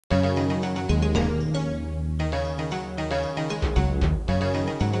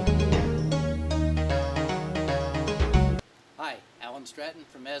Stratton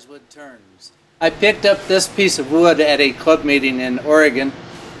from Woodturns. I picked up this piece of wood at a club meeting in Oregon.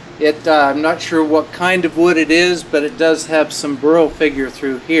 I'm not sure what kind of wood it is, but it does have some burl figure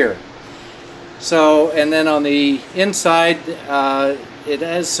through here. So, and then on the inside, it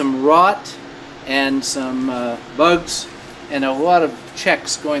has some rot and some bugs and a lot of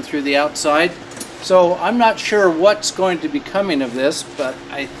checks going through the outside. So I'm not sure what's going to be coming of this, but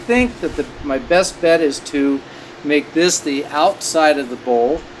I think that my best bet is to make this the outside of the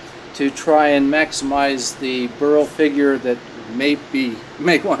bowl to try and maximize the burl figure that may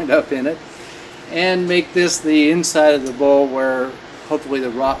wind up in it, and make this the inside of the bowl where hopefully the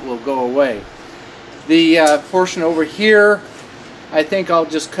rot will go away. The portion over here I think I'll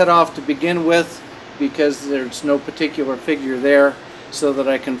just cut off to begin with because there's no particular figure there, so that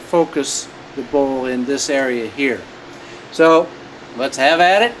I can focus the bowl in this area here. So let's have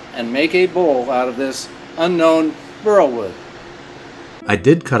at it and make a bowl out of this unknown burl wood. I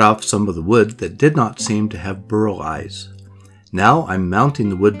did cut off some of the wood that did not seem to have burl eyes. Now I'm mounting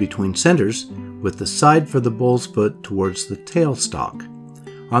the wood between centers with the side for the bowl's foot towards the tailstock.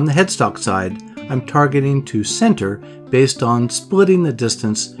 On the headstock side, I'm targeting to center based on splitting the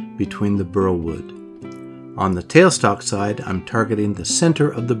distance between the burl wood. On the tailstock side, I'm targeting the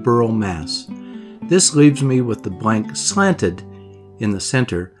center of the burl mass. This leaves me with the blank slanted in the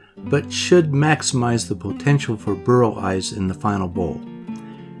center, but should maximize the potential for burl eyes in the final bowl.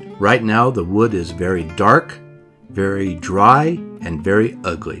 Right now the wood is very dark, very dry, and very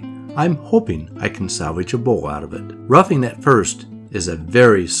ugly. I'm hoping I can salvage a bowl out of it. Roughing at first is a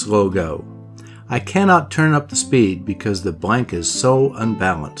very slow go. I cannot turn up the speed because the blank is so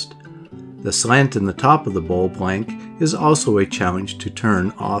unbalanced. The slant in the top of the bowl blank is also a challenge to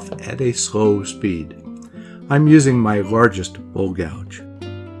turn off at a slow speed. I'm using my largest bowl gouge.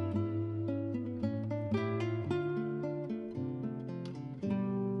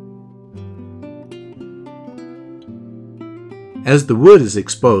 As the wood is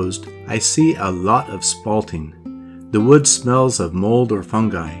exposed, I see a lot of spalting. The wood smells of mold or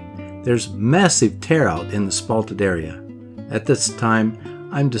fungi. There's massive tear out in the spalted area. At this time,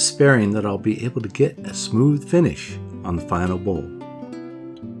 I'm despairing that I'll be able to get a smooth finish on the final bowl.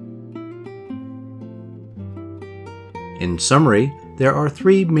 In summary, there are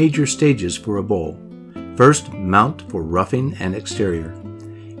three major stages for a bowl. First, mount for roughing and exterior.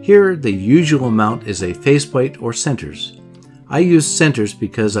 Here, the usual mount is a faceplate or centers. I used centers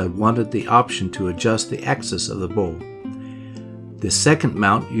because I wanted the option to adjust the axis of the bowl. The second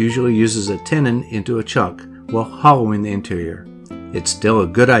mount usually uses a tenon into a chuck while hollowing the interior. It's still a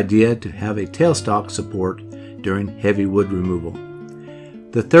good idea to have a tailstock support during heavy wood removal.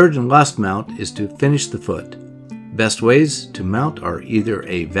 The third and last mount is to finish the foot. Best ways to mount are either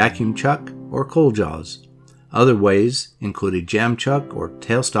a vacuum chuck or coal jaws. Other ways include a jam chuck or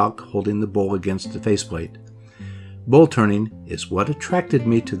tailstock holding the bowl against the faceplate. Bowl turning is what attracted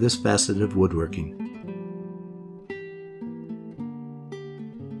me to this facet of woodworking.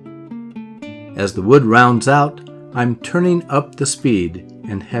 As the wood rounds out, I'm turning up the speed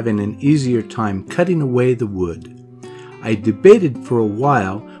and having an easier time cutting away the wood. I debated for a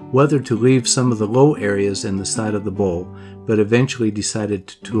while whether to leave some of the low areas in the side of the bowl, but eventually decided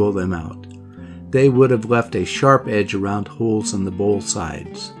to tool them out. They would have left a sharp edge around holes in the bowl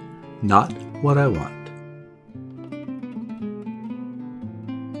sides. Not what I want.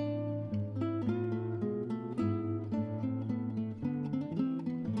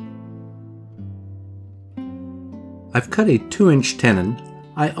 I've cut a 2-inch tenon.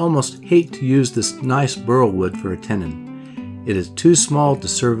 I almost hate to use this nice burl wood for a tenon. It is too small to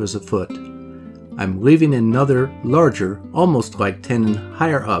serve as a foot. I'm leaving another larger, almost like tenon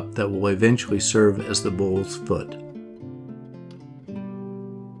higher up that will eventually serve as the bowl's foot.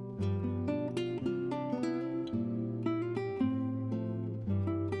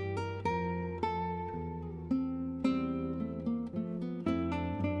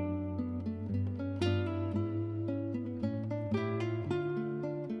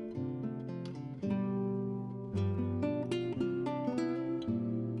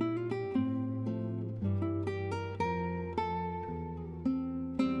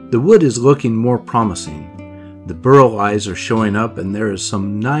 The wood is looking more promising. The burl eyes are showing up and there is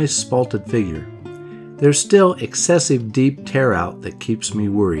some nice spalted figure. There's still excessive deep tear out that keeps me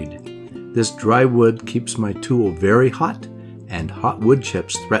worried. This dry wood keeps my tool very hot, and hot wood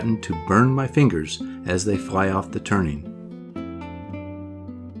chips threaten to burn my fingers as they fly off the turning.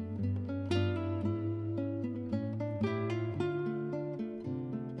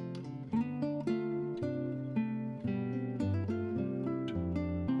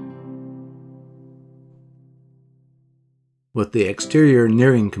 With the exterior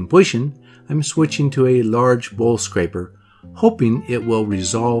nearing completion, I'm switching to a large bowl scraper, hoping it will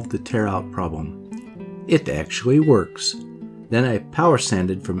resolve the tear-out problem. It actually works. Then I power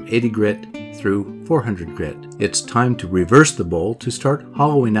sanded from 80 grit through 400 grit. It's time to reverse the bowl to start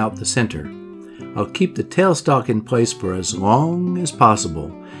hollowing out the center. I'll keep the tailstock in place for as long as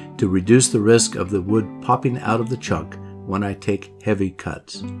possible to reduce the risk of the wood popping out of the chuck when I take heavy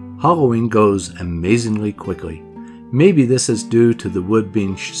cuts. Hollowing goes amazingly quickly. Maybe this is due to the wood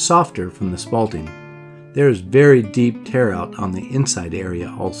being softer from the spalting. There is very deep tear out on the inside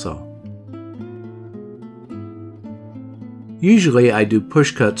area also. Usually I do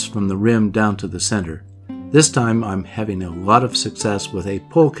push cuts from the rim down to the center. This time I'm having a lot of success with a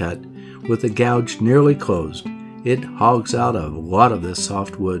pull cut with the gouge nearly closed. It hogs out a lot of this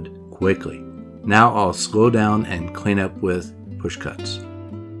soft wood quickly. Now I'll slow down and clean up with push cuts.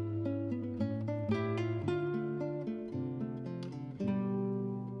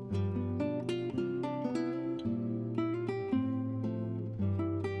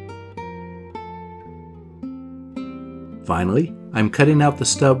 Finally, I'm cutting out the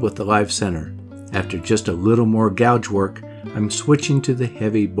stub with the live center. After just a little more gouge work, I'm switching to the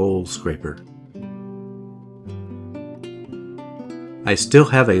heavy bowl scraper. I still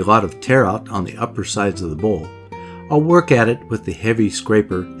have a lot of tear out on the upper sides of the bowl. I'll work at it with the heavy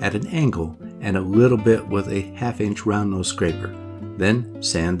scraper at an angle and a little bit with a 1/2 inch round nose scraper. Then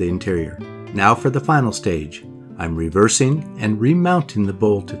sand the interior. Now for the final stage. I'm reversing and remounting the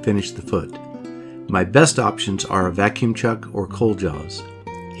bowl to finish the foot. My best options are a vacuum chuck or coal jaws.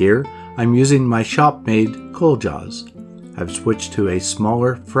 Here, I'm using my shop-made coal jaws. I've switched to a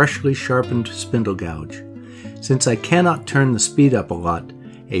smaller, freshly sharpened spindle gouge. Since I cannot turn the speed up a lot,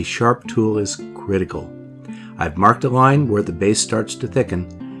 a sharp tool is critical. I've marked a line where the base starts to thicken.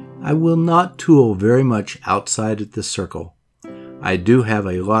 I will not tool very much outside of this circle. I do have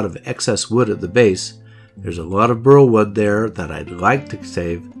a lot of excess wood at the base. There's a lot of burl wood there that I'd like to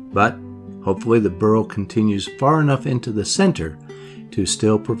save, but hopefully the burl continues far enough into the center to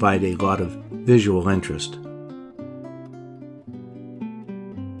still provide a lot of visual interest.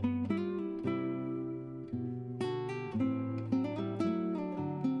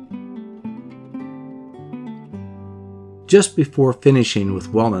 Just before finishing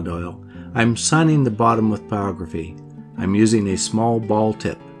with walnut oil, I'm signing the bottom with pyrography. I'm using a small ball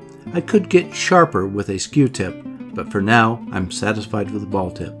tip. I could get sharper with a skew tip, but for now I'm satisfied with the ball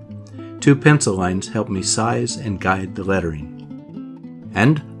tip. 2 pencil lines help me size and guide the lettering.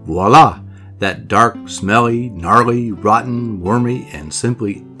 And voila! That dark, smelly, gnarly, rotten, wormy, and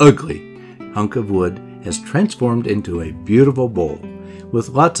simply ugly hunk of wood has transformed into a beautiful bowl with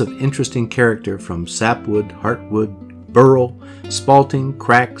lots of interesting character from sapwood, heartwood, burl, spalting,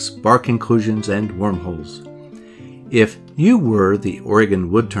 cracks, bark inclusions, and wormholes. If you were the Oregon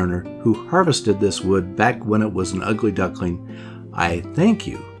woodturner who harvested this wood back when it was an ugly duckling, I thank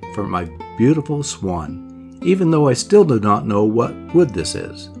you for my beautiful Swan, even though I still do not know what wood this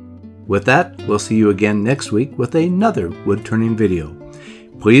is. With that, we'll see you again next week with another wood turning video.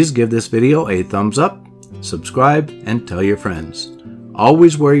 Please give this video a thumbs up, subscribe, and tell your friends.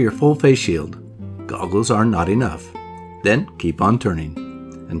 Always wear your full face shield. Goggles are not enough. Then keep on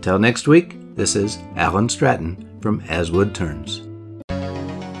turning. Until next week, this is Alan Stratton from As Wood Turns.